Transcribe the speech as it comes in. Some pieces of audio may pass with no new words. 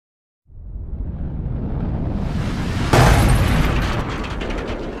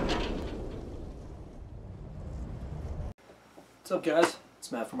What's up, guys?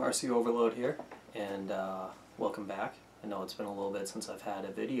 It's Matt from RC Overload here, and welcome back. I know it's been a little bit since I've had a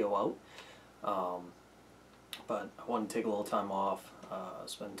video out, but I wanted to take a little time off,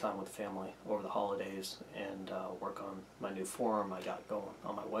 spend time with the family over the holidays, and work on my new forum I got going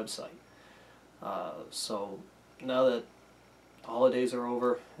on my website. So now that the holidays are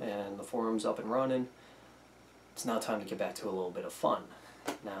over and the forum's up and running, it's now time to get back to a little bit of fun.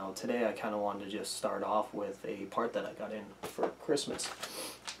 Now today I kind of wanted to just start off with a part that I got in for Christmas,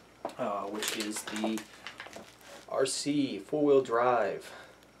 which is the RC 4-wheel drive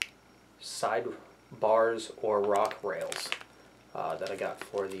side bars or rock rails that I got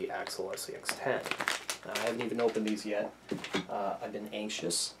for the Axial SCX-10. I haven't even opened these yet. I've been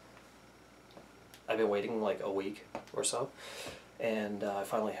anxious. I've been waiting like a week or so, and I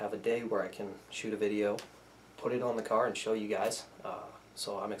finally have a day where I can shoot a video, put it on the car, and show you guys.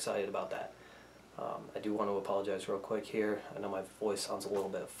 So I'm excited about that. I do want to apologize real quick here. I know my voice sounds a little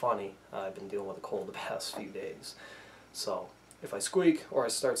bit funny. I've been dealing with a cold the past few days. So if I squeak or I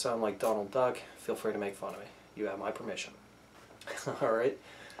start sounding like Donald Duck, feel free to make fun of me. You have my permission. Alright.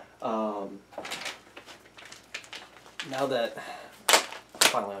 Now that I'm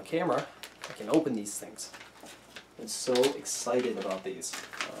finally on camera, I can open these things. I'm so excited about these.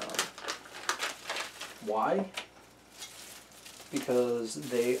 Why? Because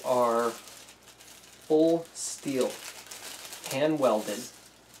they are full steel, hand welded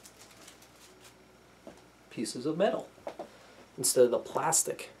pieces of metal instead of the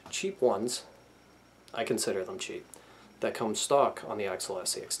plastic cheap ones. I consider them cheap, that come stock on the Axial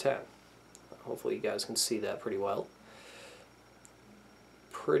SCX-10. Hopefully you guys can see that pretty well.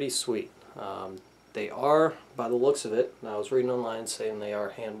 Pretty sweet. They are, by the looks of it, I was reading online saying they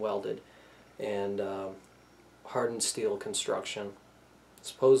are hand welded and hardened steel construction,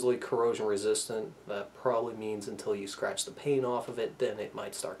 supposedly corrosion resistant. That probably means until you scratch the paint off of it, then it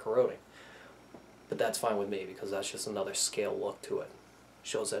might start corroding. But that's fine with me because that's just another scale look to it.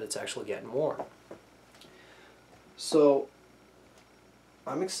 Shows that it's actually getting worn. So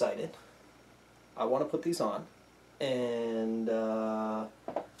I'm excited. I want to put these on, and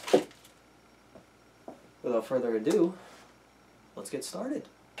without further ado, let's get started.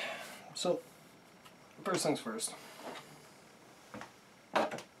 So first things first,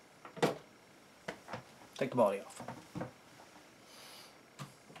 take the body off.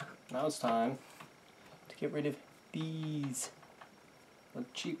 Now it's time to get rid of these, the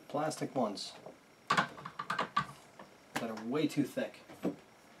cheap plastic ones that are way too thick.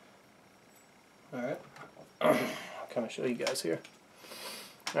 Alright, I'll kind of show you guys here.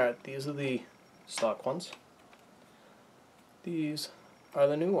 Alright, these are the stock ones. These are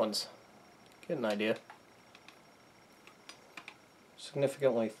the new ones. Get an idea.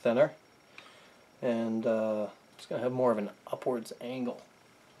 Significantly thinner, and it's going to have more of an upwards angle,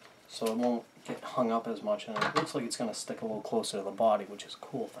 so it won't get hung up as much, and it looks like it's going to stick a little closer to the body, which is a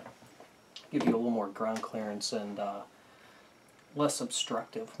cool thing. Give you a little more ground clearance and less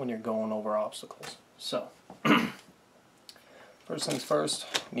obstructive when you're going over obstacles. So first things first,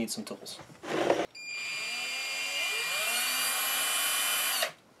 need some tools.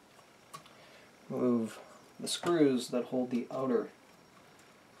 Move the screws that hold the outer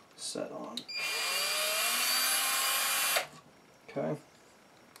set on. Okay.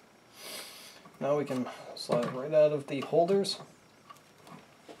 Now we can slide it right out of the holders.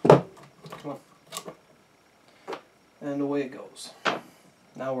 Come on. And away it goes.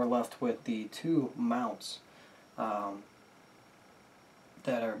 Now we're left with the two mounts that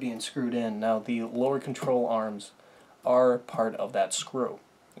are being screwed in. Now the lower control arms are part of that screw.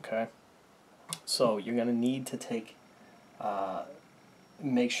 Okay. So you're going to need to take,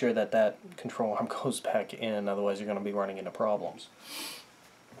 make sure that that control arm goes back in, otherwise you're going to be running into problems.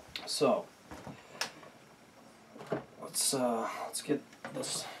 So let's get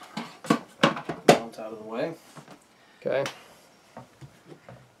this mount out of the way. Okay.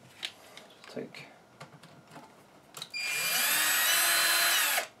 Take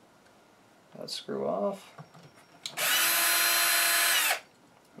that screw off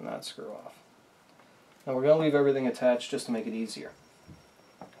and that screw off. Now we're going to leave everything attached just to make it easier.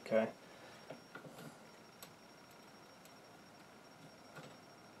 Okay.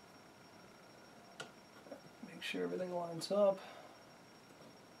 Make sure everything lines up.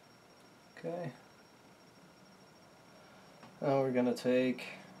 Okay. Now we're going to take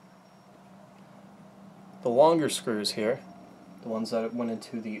the longer screws here, the ones that went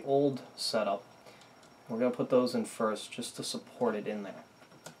into the old setup. We're going to put those in first just to support it in there.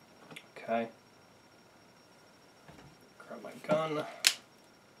 Okay. Grab my gun.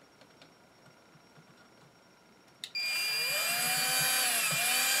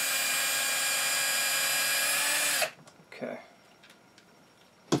 Okay.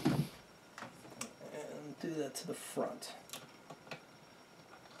 And do that to the front.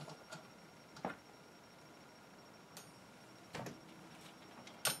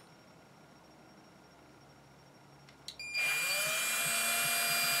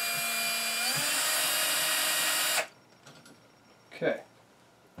 Okay.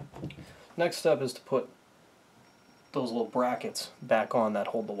 Next step is to put those little brackets back on that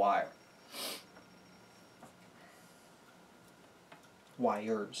hold the wire.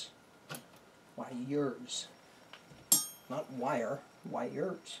 Wires. Wires. Not wire,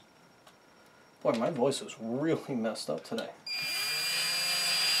 wires. Boy, my voice is really messed up today.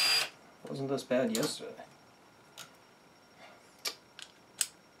 Wasn't this bad yesterday?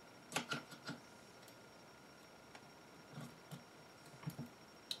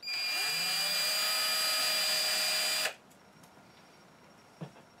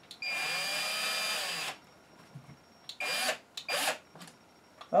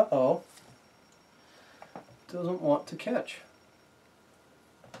 Uh-oh. Doesn't want to catch.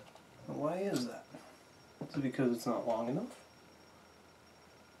 Why is that? Is it because it's not long enough?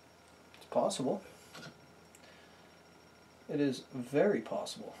 It's possible. It is very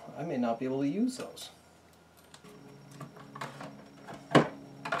possible. I may not be able to use those.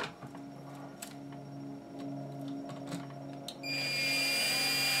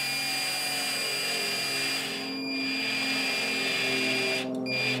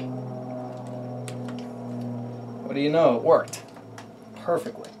 What do you know? It worked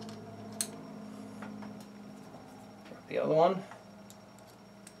perfectly. The other one.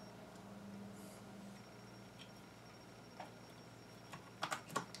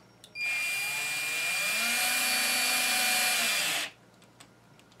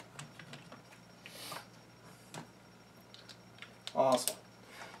 Awesome.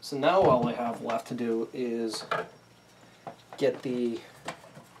 So now all I have left to do is get the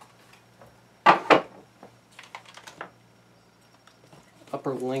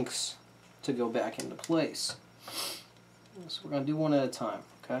upper links to go back into place. So we're going to do one at a time,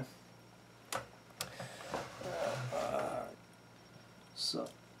 okay? So,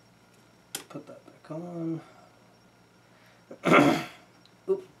 put that back on.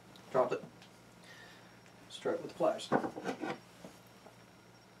 Oop, dropped it. Start with the pliers.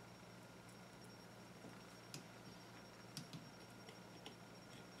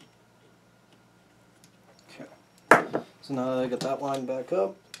 Okay. So now that I got that line back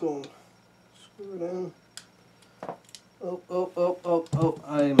up, go and screw it in. Oh,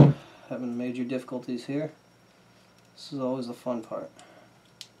 I'm having major difficulties here. This is always the fun part.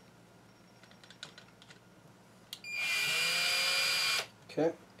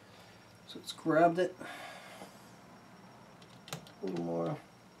 Okay, so it's grabbed it. A little more.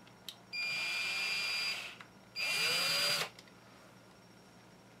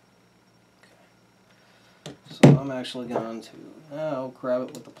 Okay. So I'm actually going to now grab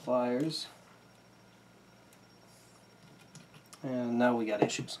it with the pliers. And now we got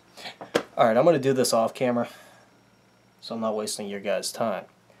issues. Alright, I'm going to do this off camera, so I'm not wasting your guys' time.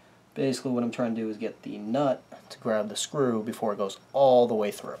 Basically what I'm trying to do is get the nut to grab the screw before it goes all the way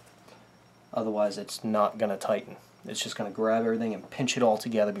through. Otherwise it's not going to tighten. It's just going to grab everything and pinch it all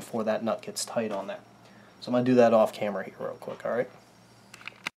together before that nut gets tight on there. So I'm going to do that off camera here real quick, alright?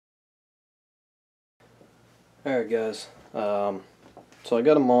 Alright guys, so I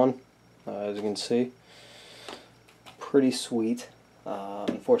got them on, as you can see. Pretty sweet.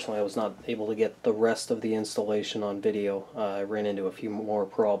 Unfortunately I was not able to get the rest of the installation on video. I ran into a few more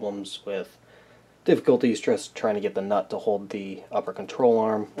problems with difficulties just trying to get the nut to hold the upper control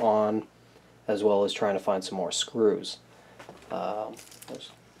arm on, as well as trying to find some more screws.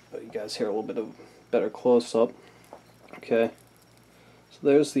 Let's put you guys here a little bit of better close-up. Okay, so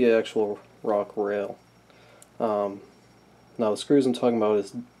there's the actual rock rail. Now the screws I'm talking about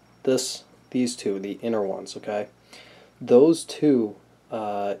is these two, the inner ones, okay? Those two,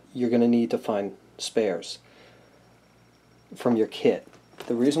 you're going to need to find spares from your kit.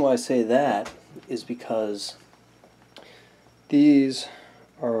 The reason why I say that is because these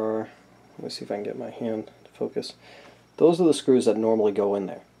are, let me see if I can get my hand to focus. Those are the screws that normally go in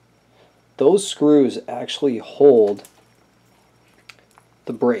there. Those screws actually hold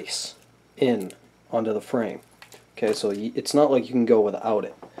the brace in onto the frame. Okay, so it's not like you can go without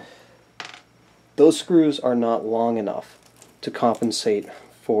it. Those screws are not long enough to compensate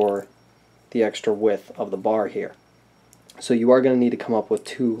for the extra width of the bar here. So you are going to need to come up with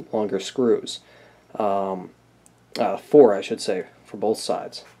two longer screws. 4 I should say, for both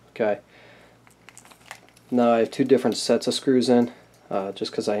sides. Okay. Now I have two different sets of screws in,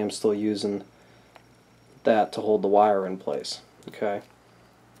 just because I am still using that to hold the wire in place. Okay.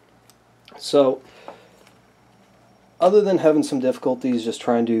 So other than having some difficulties just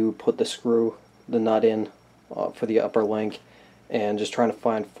trying to put the nut in for the upper link, and just trying to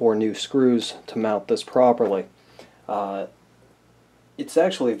find 4 new screws to mount this properly, it's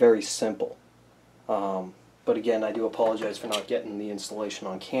actually very simple. But again, I do apologize for not getting the installation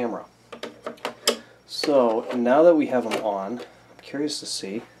on camera. So now that we have them on, I'm curious to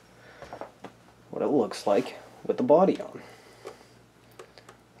see what it looks like with the body on.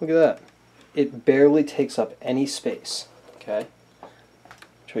 Look at that. It barely takes up any space. Okay.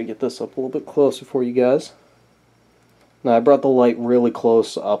 Try to get this up a little bit closer for you guys. Now I brought the light really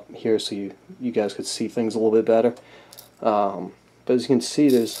close up here so you guys could see things a little bit better. But as you can see,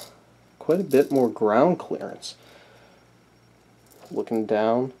 there's quite a bit more ground clearance. Looking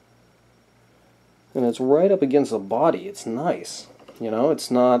down, and it's right up against the body. It's nice. You know, it's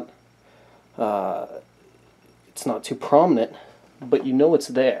not too prominent, but you know it's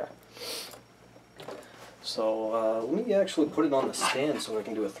there. So let me actually put it on the stand so I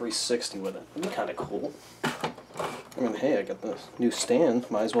can do a 360 with it. That'd be kind of cool. I mean, hey, I got the new stand.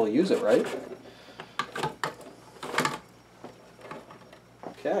 Might as well use it, right?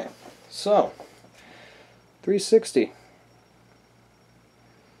 Okay, so 360.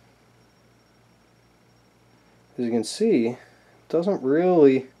 As you can see, it doesn't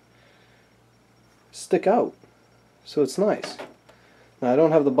really stick out, so it's nice. Now I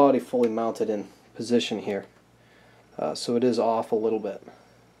don't have the body fully mounted in position here, so it is off a little bit,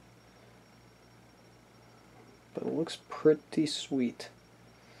 but it looks pretty sweet.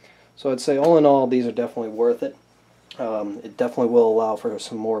 So I'd say all in all, these are definitely worth it. It definitely will allow for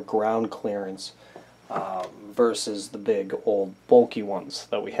some more ground clearance versus the big old bulky ones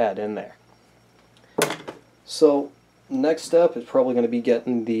that we had in there. So next step is probably going to be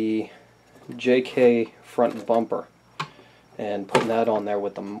getting the JK front bumper and putting that on there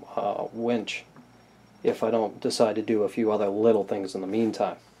with the winch, if I don't decide to do a few other little things in the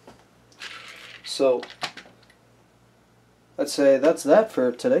meantime. So I'd say that's that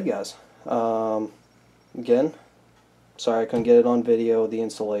for today, guys. Again, sorry I couldn't get it on video, the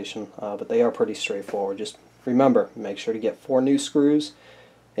installation, but they are pretty straightforward. Just remember, make sure to get 4 new screws,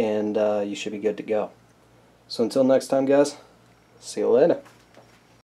 and you should be good to go. So until next time, guys, see you later.